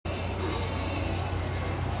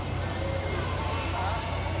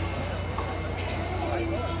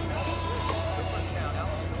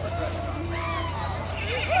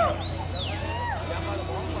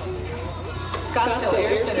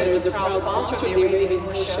is a proud sponsor of the Arabian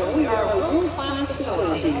Horse Show. We are a world-class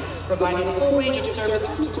facility, providing a full range of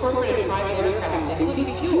services to corporate and private aircraft,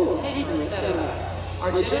 including fuel, hangar, etc.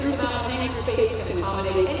 Our generous amount of hangar space can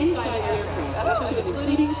accommodate any size aircraft, up to and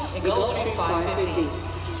including a Gulfstream 550.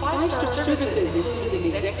 Five-star services include the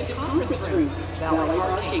executive conference room, valet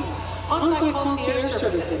parking, on-site concierge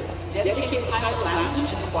services, dedicated pilot lounge,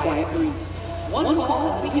 and quiet rooms. One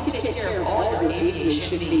call and we can take care of all your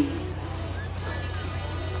aviation needs.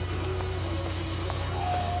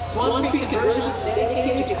 Swan Creek Conversion is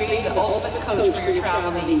dedicated to creating the ultimate coach for your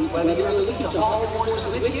travel needs, whether you're looking to haul your horses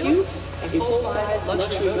with you, a full-size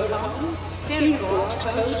luxury motorhome, standard garage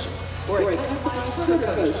coach, or a customized tour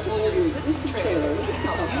coach to pull your existing trailer. We can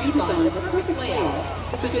help you design the perfect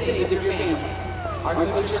layout to fit the needs of your family. Our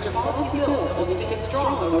coaches are quality built and will stand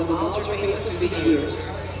strong over the miles you're facing through the years.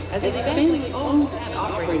 As a family-owned and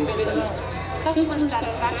operated business, customer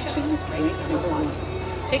satisfaction ranks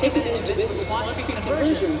 #1. Take a minute to visit with Swan Creek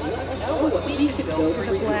Conversions and let us know what we can build for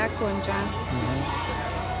you. The black one, John.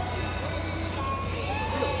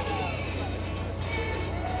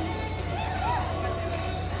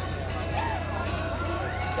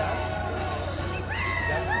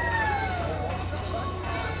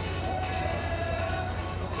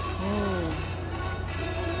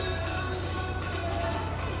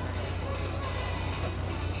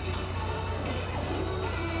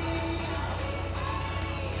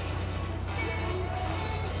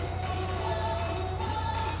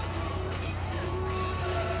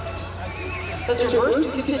 Let's reverse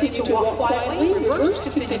and continue to walk quietly. Reverse,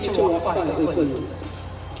 continue to walk quietly, please.